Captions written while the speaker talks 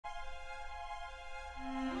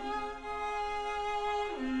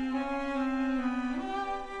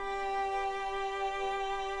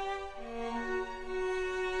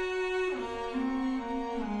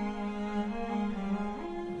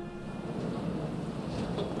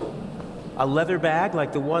A leather bag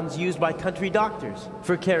like the ones used by country doctors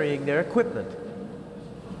for carrying their equipment.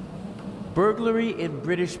 Burglary in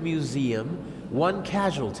British Museum, 1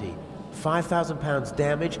 casualty, 5,000 pounds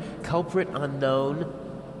damage, culprit unknown.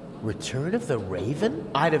 Return of the Raven?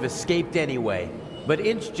 I'd have escaped anyway, but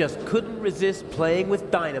Inch just couldn't resist playing with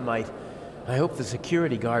dynamite. I hope the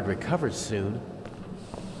security guard recovers soon.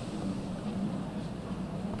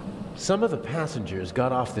 Some of the passengers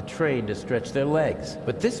got off the train to stretch their legs,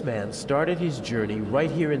 but this man started his journey right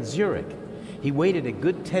here in Zurich. He waited a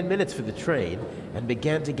good 10 minutes for the train and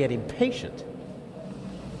began to get impatient.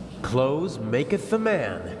 Clothes maketh the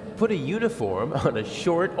man. Put a uniform on a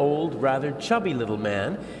short, old, rather chubby little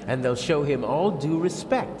man, and they'll show him all due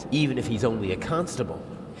respect, even if he's only a constable.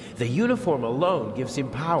 The uniform alone gives him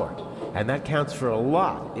power, and that counts for a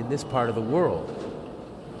lot in this part of the world.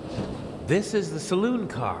 This is the saloon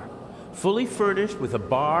car, fully furnished with a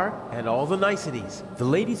bar and all the niceties. The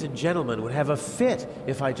ladies and gentlemen would have a fit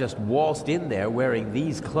if I just waltzed in there wearing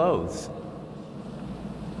these clothes.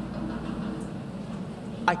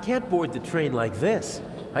 I can't board the train like this.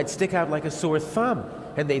 I'd stick out like a sore thumb,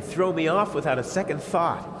 and they'd throw me off without a second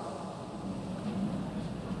thought.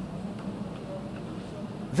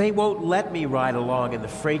 They won't let me ride along in the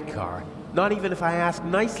freight car, not even if I ask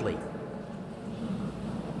nicely.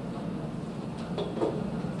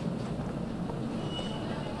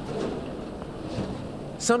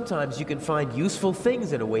 Sometimes you can find useful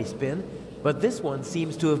things in a waste bin, but this one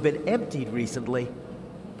seems to have been emptied recently.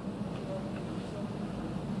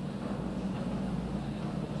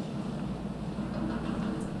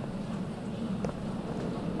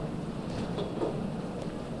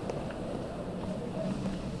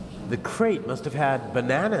 The crate must have had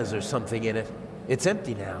bananas or something in it. It's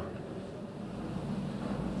empty now.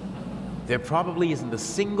 There probably isn't a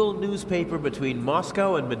single newspaper between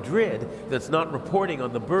Moscow and Madrid that's not reporting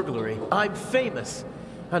on the burglary. I'm famous.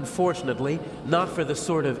 Unfortunately, not for the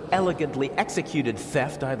sort of elegantly executed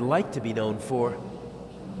theft I'd like to be known for.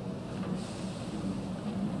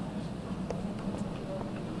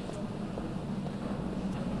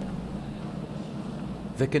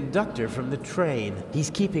 The conductor from the train.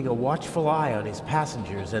 He's keeping a watchful eye on his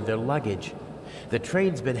passengers and their luggage. The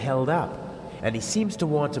train's been held up, and he seems to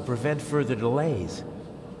want to prevent further delays.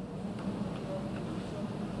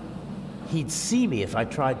 He'd see me if I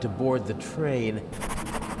tried to board the train.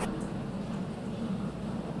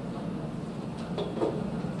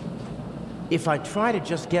 If I try to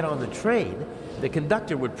just get on the train, the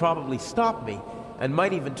conductor would probably stop me and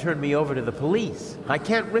might even turn me over to the police. I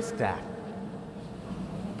can't risk that.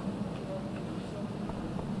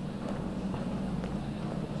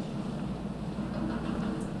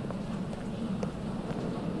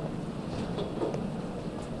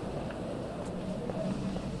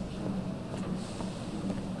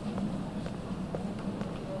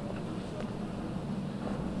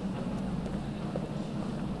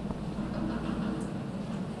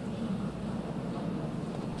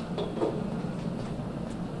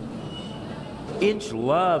 Inch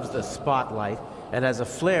loves the spotlight and has a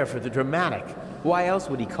flair for the dramatic. Why else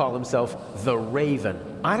would he call himself the Raven?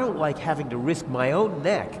 I don't like having to risk my own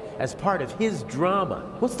neck as part of his drama.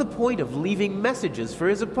 What's the point of leaving messages for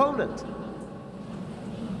his opponent?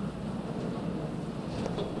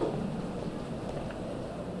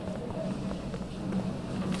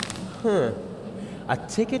 A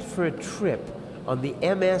ticket for a trip on the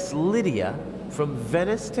MS Lydia from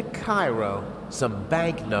Venice to Cairo, some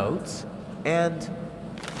banknotes, and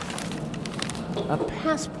a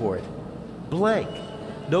passport. Blank.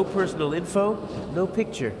 No personal info, no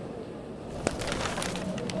picture.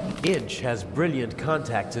 Inch has brilliant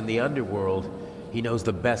contacts in the underworld. He knows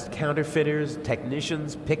the best counterfeiters,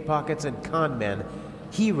 technicians, pickpockets, and con men.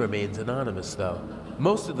 He remains anonymous, though.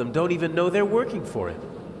 Most of them don't even know they're working for him.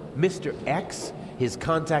 Mr. X, his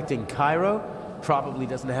contact in Cairo, probably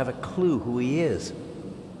doesn't have a clue who he is.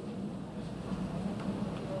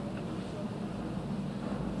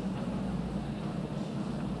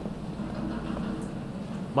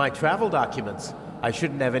 My travel documents. I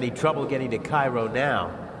shouldn't have any trouble getting to Cairo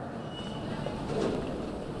now.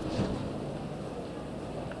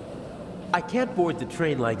 I can't board the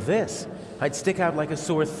train like this. I'd stick out like a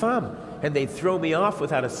sore thumb, and they'd throw me off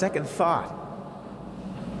without a second thought.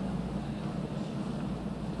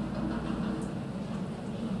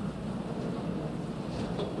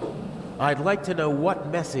 I'd like to know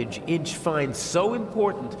what message Inch finds so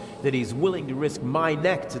important that he's willing to risk my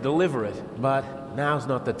neck to deliver it. But now's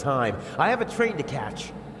not the time. I have a train to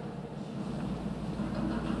catch.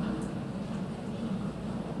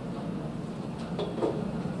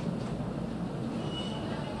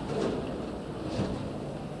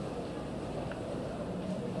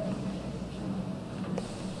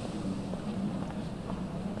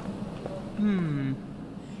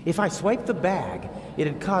 If I swipe the bag,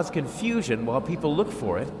 it'd cause confusion while people look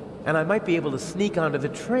for it, and I might be able to sneak onto the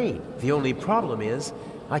train. The only problem is,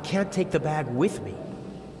 I can't take the bag with me.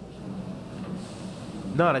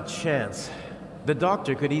 Not a chance. The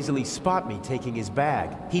doctor could easily spot me taking his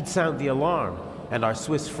bag. He'd sound the alarm, and our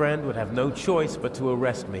Swiss friend would have no choice but to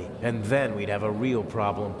arrest me, and then we'd have a real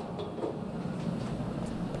problem.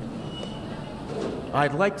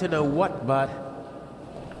 I'd like to know what, but...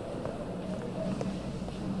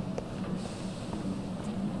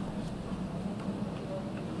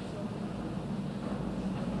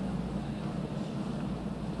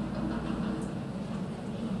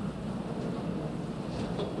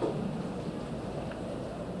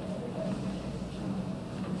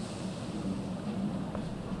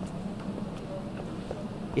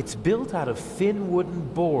 It's built out of thin wooden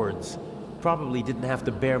boards. Probably didn't have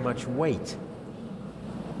to bear much weight.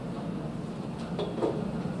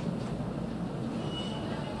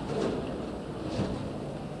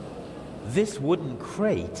 This wooden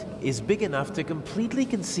crate is big enough to completely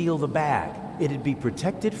conceal the bag. It'd be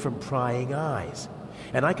protected from prying eyes.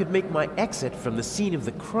 And I could make my exit from the scene of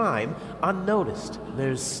the crime unnoticed.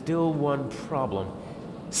 There's still one problem.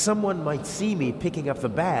 Someone might see me picking up the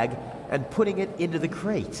bag and putting it into the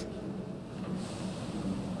crate.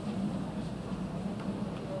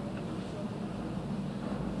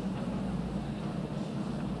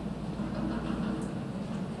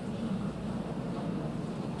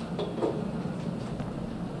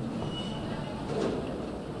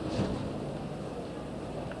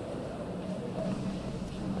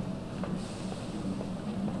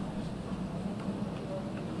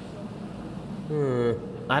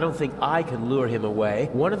 I don't think I can lure him away.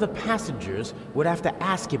 One of the passengers would have to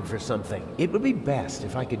ask him for something. It would be best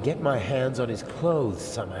if I could get my hands on his clothes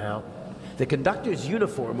somehow. The conductor's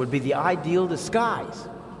uniform would be the ideal disguise.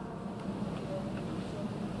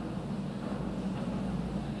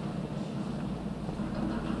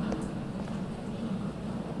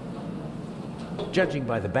 Judging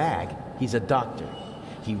by the bag, he's a doctor.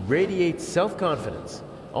 He radiates self-confidence,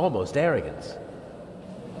 almost arrogance.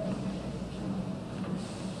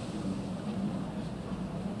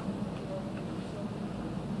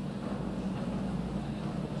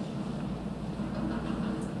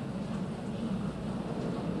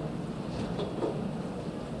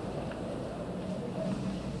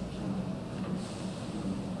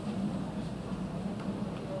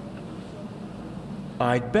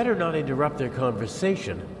 I'd better not interrupt their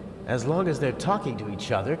conversation. As long as they're talking to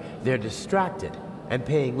each other, they're distracted and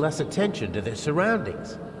paying less attention to their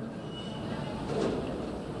surroundings.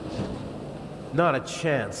 Not a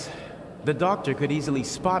chance. The doctor could easily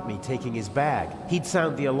spot me taking his bag. He'd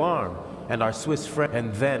sound the alarm, and our Swiss friend,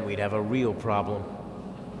 and then we'd have a real problem.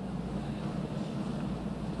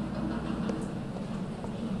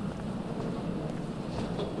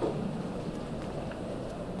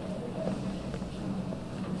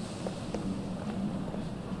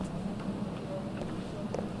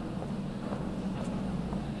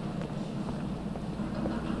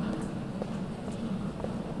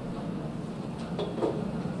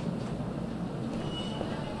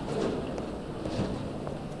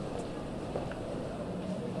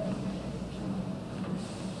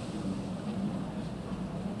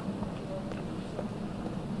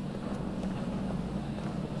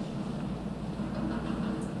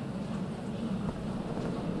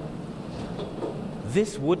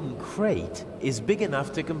 This wooden crate is big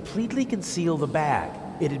enough to completely conceal the bag.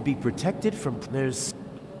 It'd be protected from...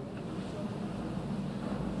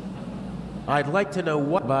 I'd like to know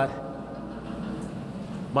what, but...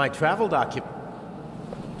 My travel document...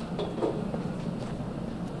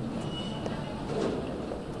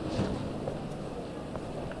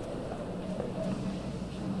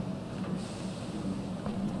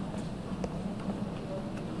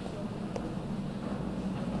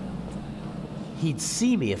 He'd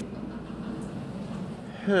see me if...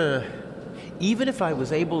 Even if I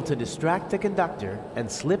was able to distract the conductor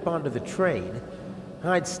and slip onto the train,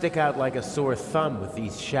 I'd stick out like a sore thumb with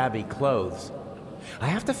these shabby clothes. I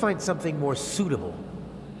have to find something more suitable.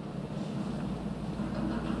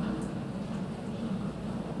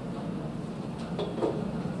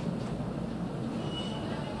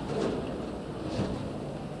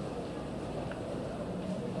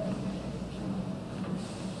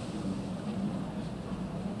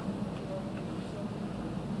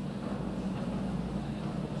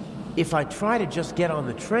 If I try to just get on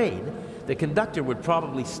the train, the conductor would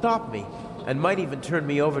probably stop me and might even turn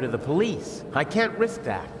me over to the police. I can't risk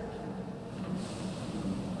that.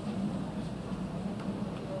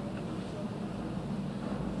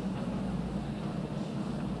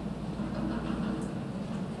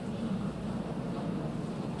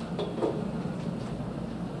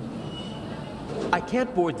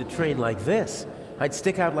 can't board the train like this. I'd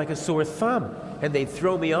stick out like a sore thumb, and they'd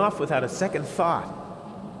throw me off without a second thought.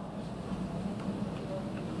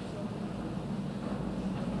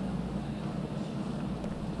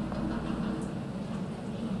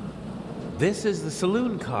 This is the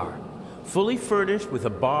saloon car, fully furnished with a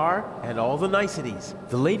bar and all the niceties.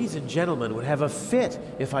 The ladies and gentlemen would have a fit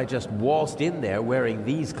if I just waltzed in there wearing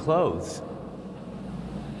these clothes.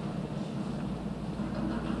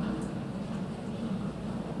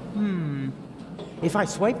 If I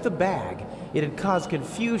swiped the bag, it'd cause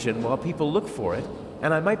confusion while people look for it,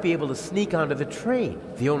 and I might be able to sneak onto the train.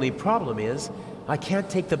 The only problem is, I can't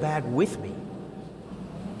take the bag with me.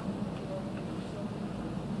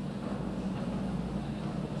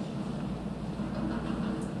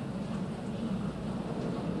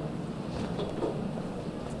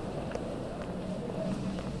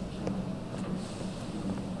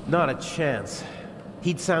 Not a chance.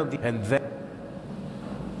 He'd sound the... and then...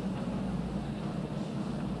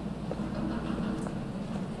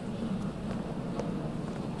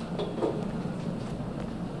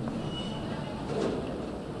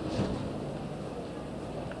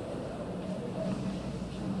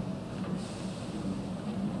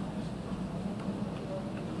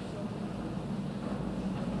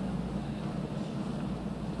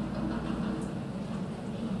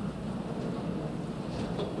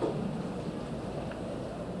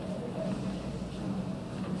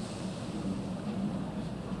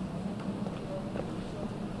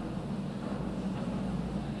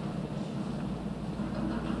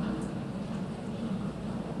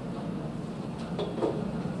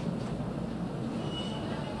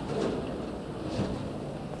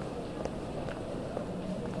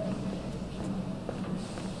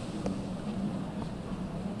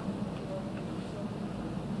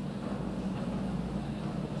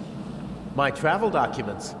 My travel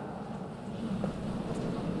documents.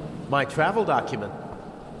 My travel document.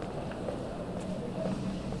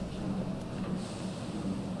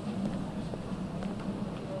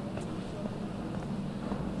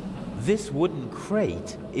 This wooden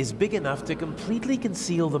crate is big enough to completely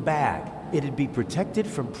conceal the bag. It'd be protected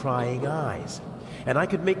from prying eyes. And I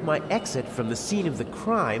could make my exit from the scene of the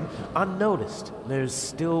crime unnoticed. There's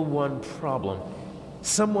still one problem.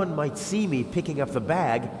 Someone might see me picking up the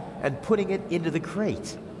bag and putting it into the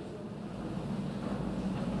crate.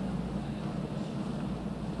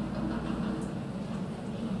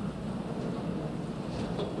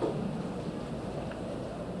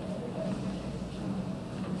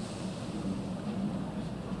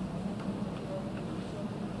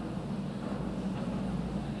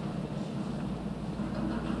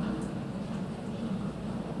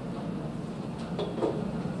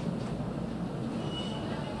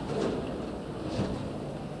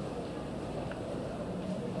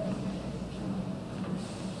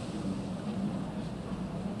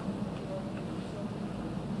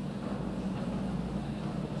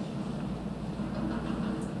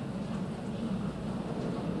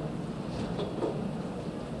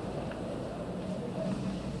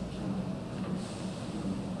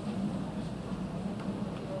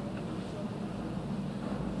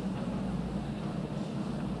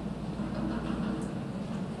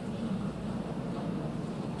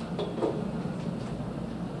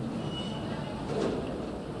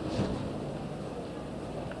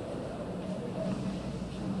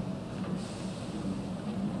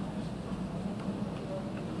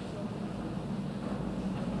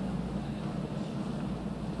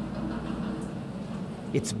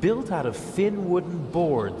 It's built out of thin wooden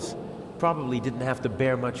boards. Probably didn't have to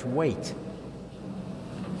bear much weight.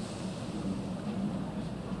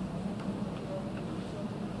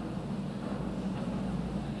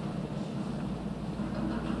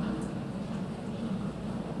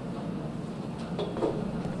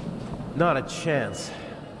 Not a chance.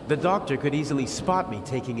 The doctor could easily spot me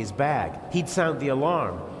taking his bag. He'd sound the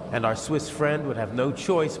alarm, and our Swiss friend would have no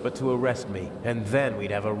choice but to arrest me. And then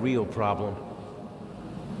we'd have a real problem.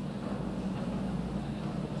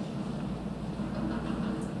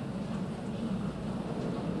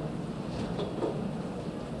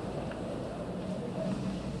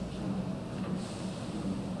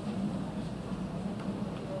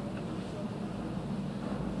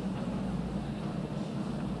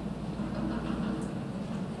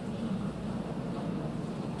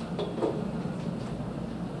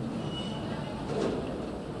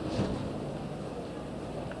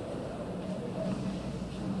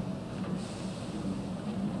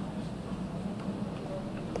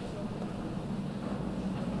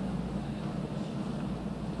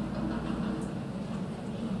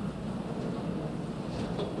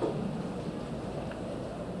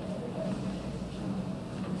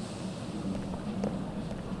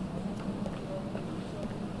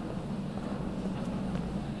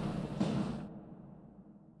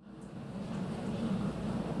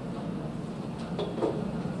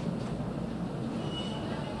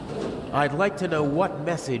 I'd like to know what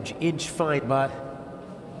message Inch find, but...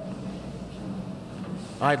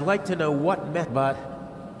 I'd like to know what but...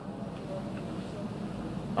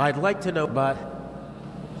 I'd like to know, but...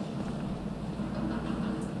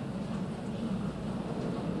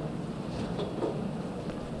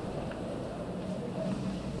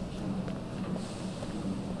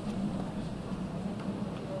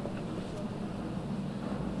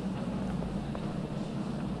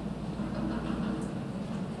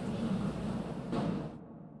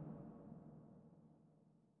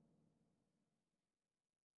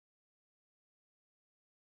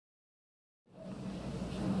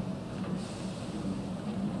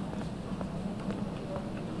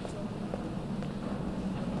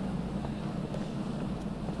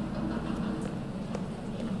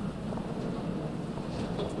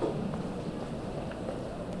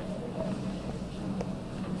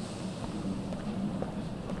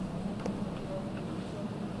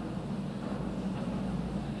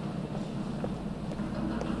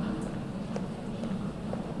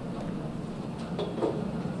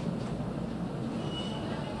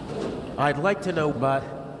 I'd like to know, but...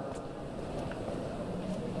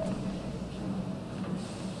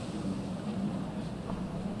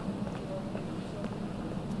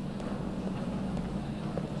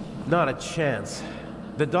 Not a chance.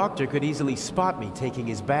 The doctor could easily spot me taking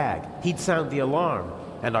his bag. He'd sound the alarm,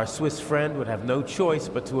 and our Swiss friend would have no choice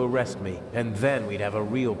but to arrest me. And then we'd have a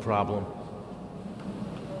real problem.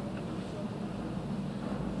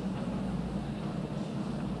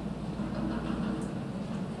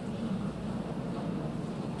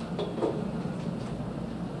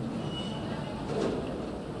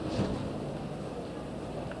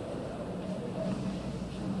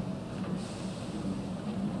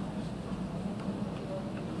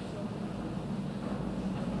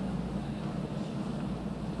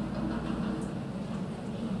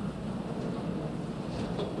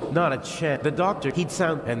 Not a chance. The doctor, he'd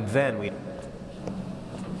sound, and then we'd...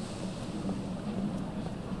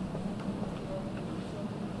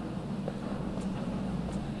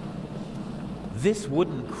 This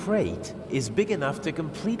wooden crate is big enough to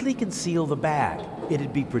completely conceal the bag.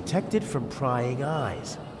 It'd be protected from prying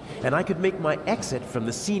eyes. And I could make my exit from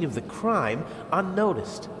the scene of the crime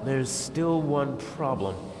unnoticed. There's still one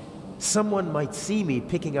problem. Someone might see me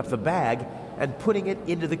picking up the bag and putting it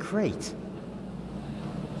into the crate.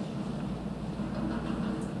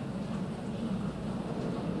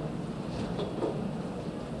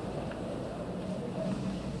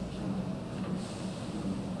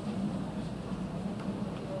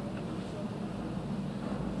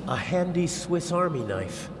 A handy Swiss Army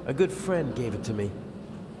knife. A good friend gave it to me.